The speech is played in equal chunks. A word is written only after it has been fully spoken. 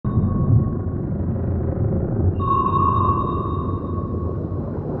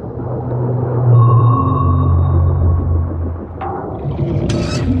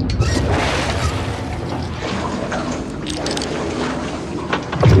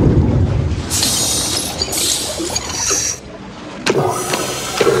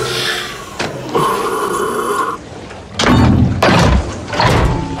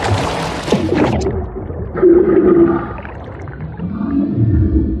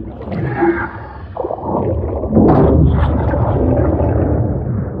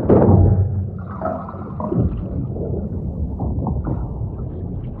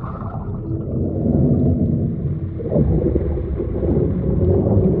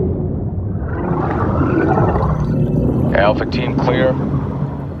Alpha team clear.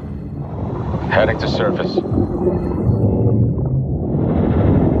 Heading to surface. All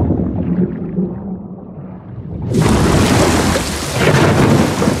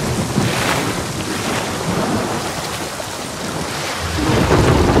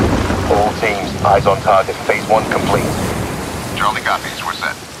teams, eyes on target. Phase 1 complete. Charlie copies. We're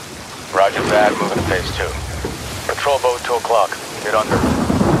set. Roger that. Moving to phase 2. Patrol boat 2 o'clock. Get under.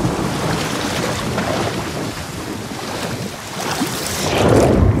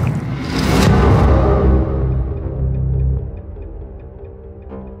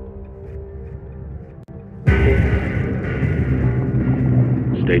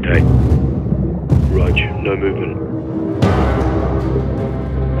 Stay tight. Roger, no movement.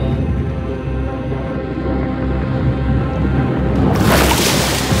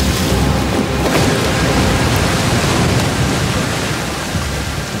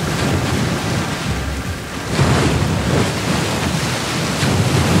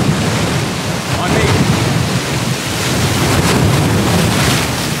 On me.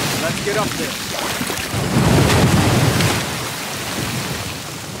 Let's get up there.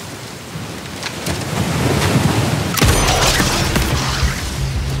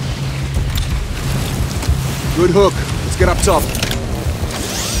 Good hook. Let's get up top.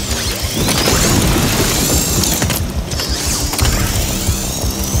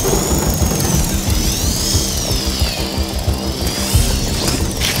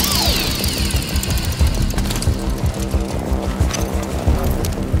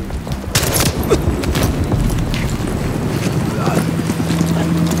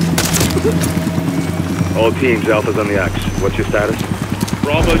 All teams, Alpha's on the axe. What's your status?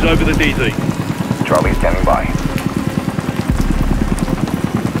 Bravo's over the DZ. Charlie standing by.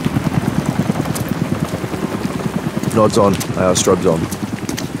 Nods on. Strobes on.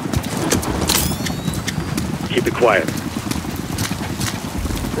 Keep it quiet.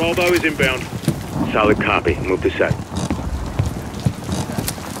 Bravo is inbound. Solid copy. Move to set.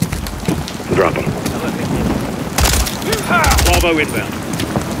 Drop him. Bravo inbound.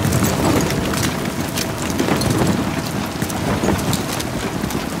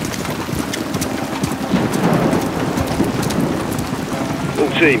 All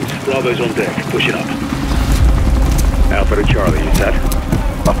teams, Bravo's on deck. Push it up. Alpha to Charlie, you set?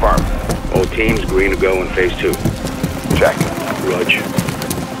 Affirm. All teams, green to go in phase 2. Check. Roger.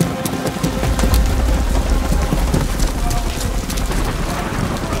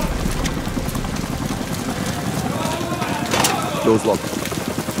 Doors locked.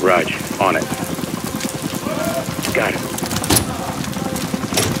 Raj, on it. Got it.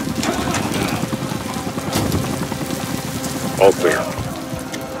 All clear.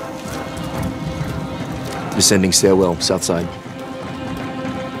 Descending stairwell, south side.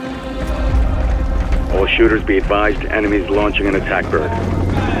 All shooters be advised, enemies launching an attack bird.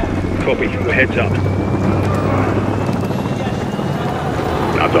 Copy, we're heads up.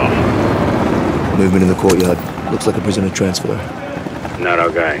 Knocked off. Movement in the courtyard. Looks like a prisoner transfer. Not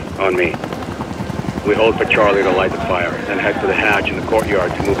our guy, on me. We hold for Charlie to light the fire, then head for the hatch in the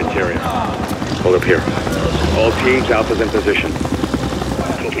courtyard to move interior. Hold up here. All teams, Alpha's in position.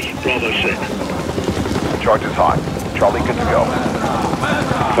 Copy, Bravo set. Charge is hot. Charlie good to go.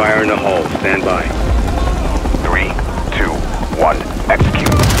 Fire in the hole, stand by. 3, 2, 1, execute.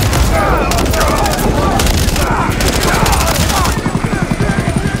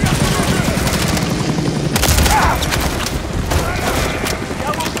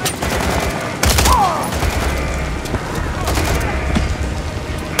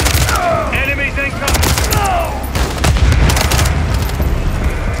 Enemies incoming!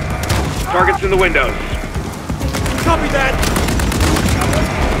 Targets in the windows. Copy that!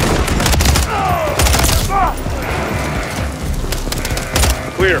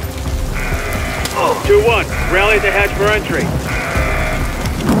 Clear. 2-1. Rally at the hatch for entry.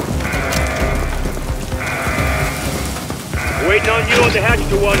 Waiting on you on the hatch,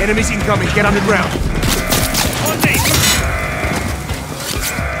 2-1. Enemies incoming. Get underground. On me.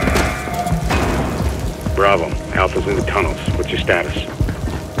 Bravo. Alpha's in the tunnels. What's your status?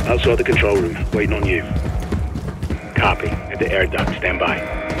 Outside the control room. Waiting on you. Copy. At the air duct. Stand by.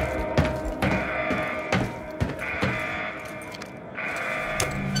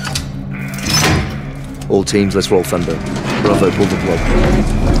 All teams, let's roll thunder. Bravo, pull the plug.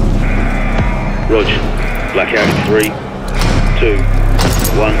 Roger. Blackout in 3, 2,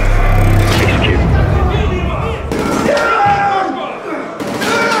 1. Execute.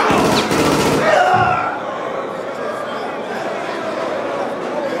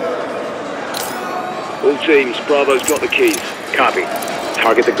 All teams, Bravo's got the keys. Copy.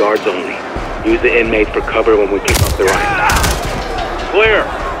 Target the guards only. Use the inmates for cover when we kick off the riot. Clear!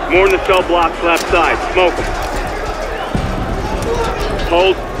 More in the cell blocks left side. Smoke them.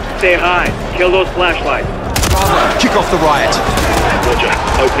 Hold. Stay high. Kill those flashlights. Bravo, kick off the riot. Roger.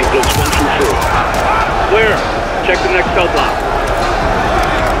 Opening blocks 1 through 4. Clear. Check the next cell block.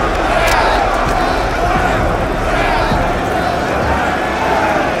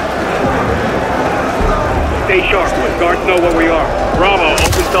 Stay sharp. Guards know where we are. Bravo.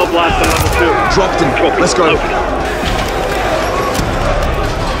 Open cell blocks on level 2. Dropped him. Trophy. Let's go. Open.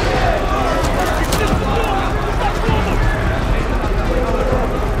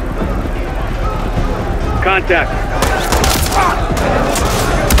 Contact.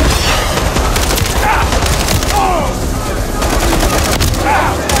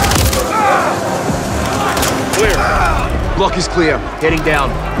 Clear. Block is clear. Heading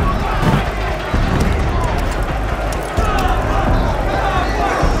down.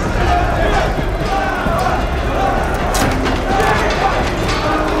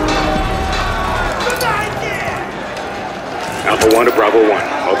 Alpha 1 to Bravo 1.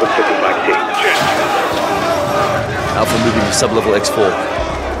 Open 55T. Check. Alpha moving to sub-level X4.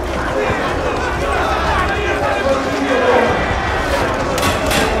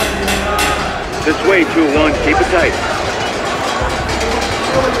 This way, 2-1. Keep it tight.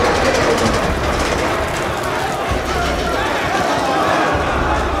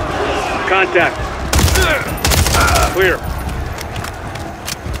 Contact. Clear.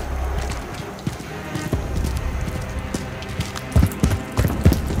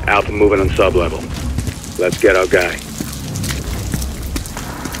 Alpha moving on sub-level. Let's get our guy.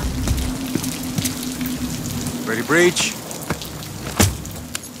 Ready, breach.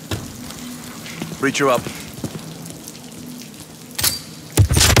 Breacher up.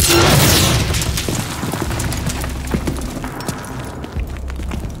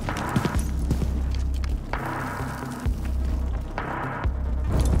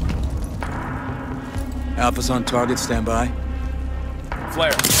 Alpha's on target, stand by.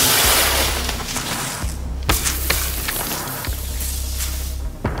 Flare.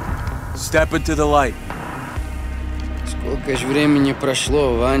 Step into the light. Сколько ж времени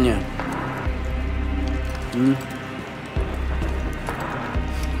прошло, Ваня?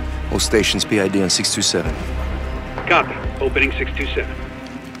 All stations PID on 627. Copy. Opening 627.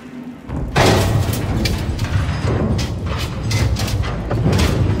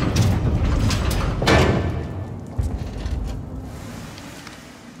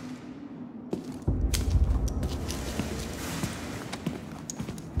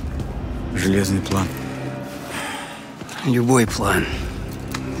 Железный план. Любой план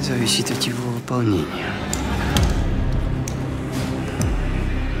зависит от его выполнения.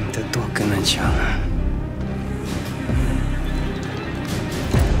 Это только начало.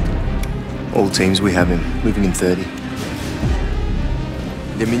 All teams, we have him. Moving in 30.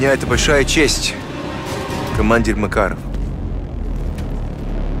 Для меня это большая честь. Командир Макаров.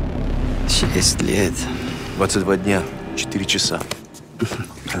 6 лет. 22 дня, 4 часа.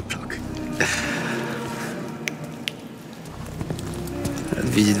 Браток. Рад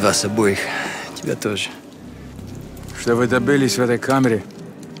видеть вас обоих. Тебя тоже. Что вы добились в этой камере?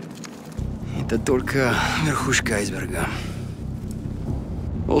 Это только верхушка айсберга.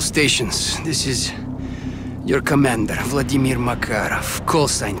 All stations, this is your commander, Vladimir Makarov. Call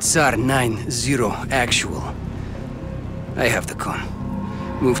sign Tsar 90 actual. I have the con.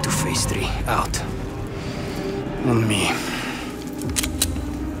 Move to phase 3. Out. On me.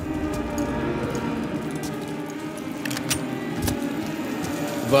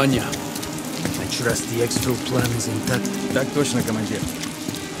 Vanya, I trust the exfil plan is intact. Так точно, командир.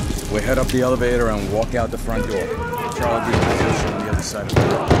 We head up the elevator and walk out the front door. Charlie will be positioned on the other side of the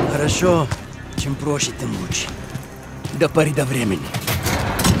door. Хорошо. Чем проще, тем лучше. До поры до времени.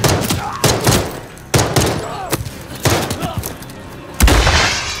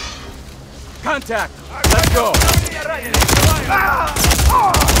 Contact! Let's go!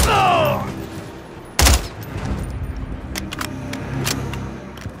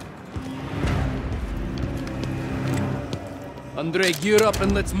 Andrei, gear up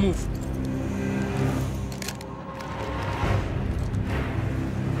and let's move.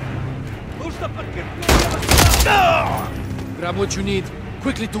 Grab what you need.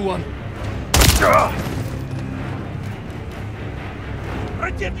 Quickly, 2-1.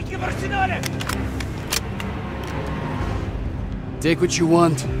 Take what you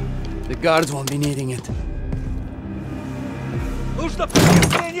want. The guards won't be needing it.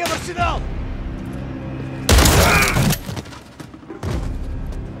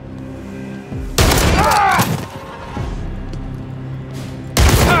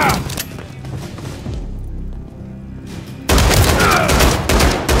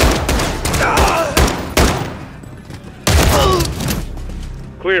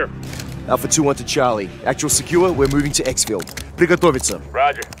 Alpha 2-1 to Charlie. Actual secure, we're moving to Exfil. Приготовиться.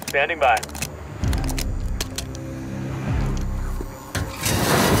 Roger. Standing by.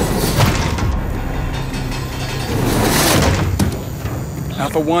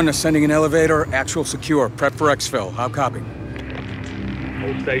 Alpha 1 ascending an elevator, actual secure. Prep for exfil. How copy?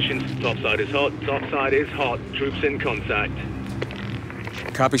 All stations, topside is hot, topside is hot. Troops in contact.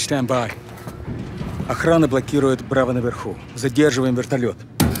 Copy, stand by. Охрана блокирует Браво наверху. Задерживаем вертолет.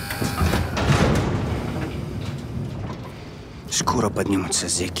 Скоро поднимутся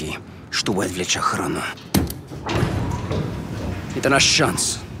зэки, чтобы отвлечь охрану. Это наш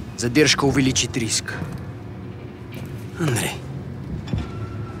шанс. Задержка увеличит риск. Андрей,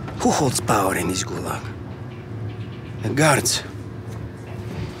 who holds power in this gulag? The guards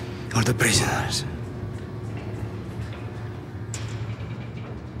or the prisoners?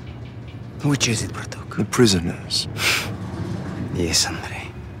 Which is it, Bratok? The prisoners. Yes,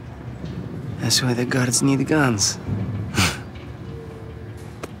 Andrei. That's why the guards need guns.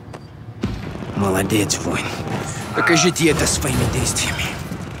 Молодец, воин. Покажите это своими действиями.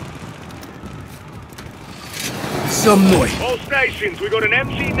 За мной! All stations, we got an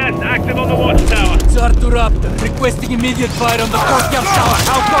MC nest active on the watchtower. Tsar to Raptor, requesting immediate fire on the courtyard tower.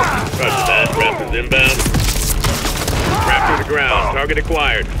 How copy? Roger that. Raptor's inbound. Raptor to ground. Target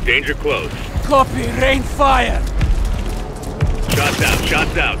acquired. Danger close. Copy, rain fire! Shots out.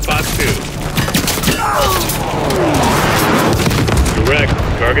 Shots out. 5-2. Direct.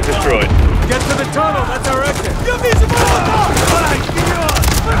 Target destroyed. Get to the tunnel, that's our exit.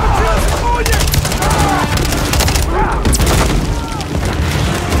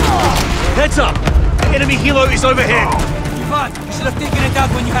 Heads up! Enemy helo is overhead! Ivan, you should have taken it out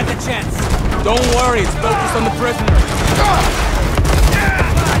when you had the chance. Don't worry, it's focused on the prisoners.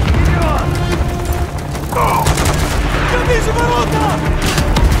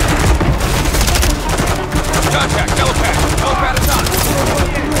 Contact, helipad. Helipad is on.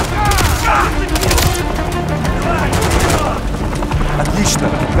 Отлично.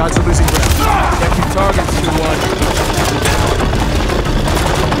 Guards are losing ground. Check your targets, 2-1.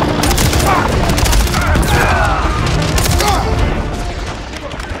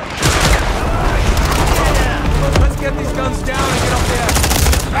 Let's get these guns down and get up there.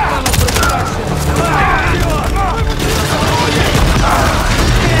 Funnel for extraction.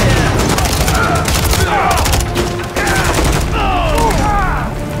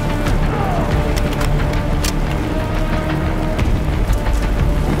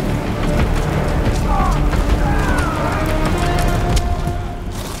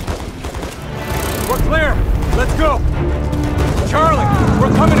 We're clear. Let's go. Charlie,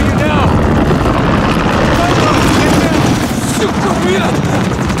 we're coming to you now. Сука, блядь!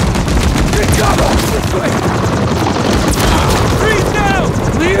 Get cover! This way! Freeze now!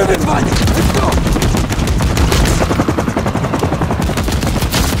 Lead him in, buddy! Let's go!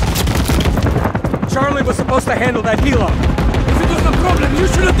 Charlie was supposed to handle that helo. If it was a problem, you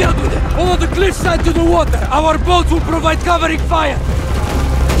should have dealt with it. Follow the cliffside to the water. Our boats will provide covering fire.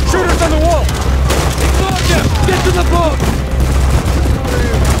 Shooters on the wall! Ignore them! Get to the boat!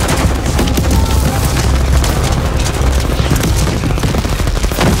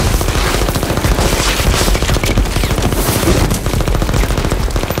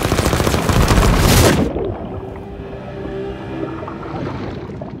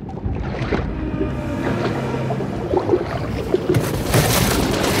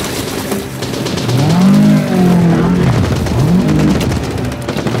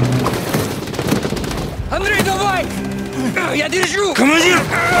 Андрей, давай! Я держу! Командир!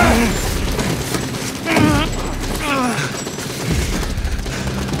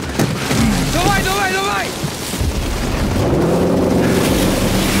 Давай, давай, давай!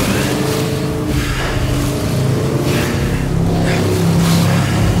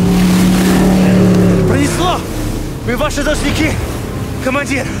 Пронесло! Мы ваши должники!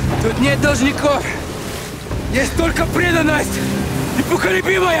 Командир! Тут нет должников! Есть только преданность!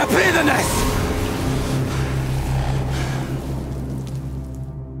 Непоколебимая преданность!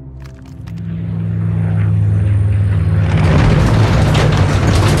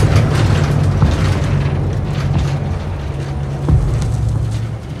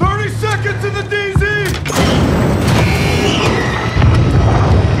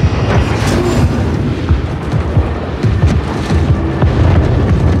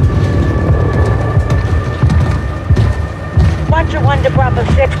 Watcher 1 to Bravo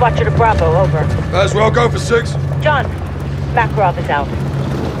 6, Watcher to Bravo, over. As well, go for 6. John, Makarov is out.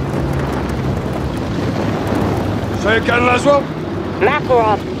 Say again, Laswell.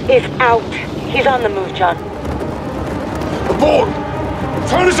 Makarov is out. He's on the move, John. Aboard!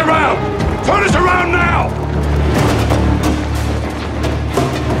 Turn us around! Turn us around now!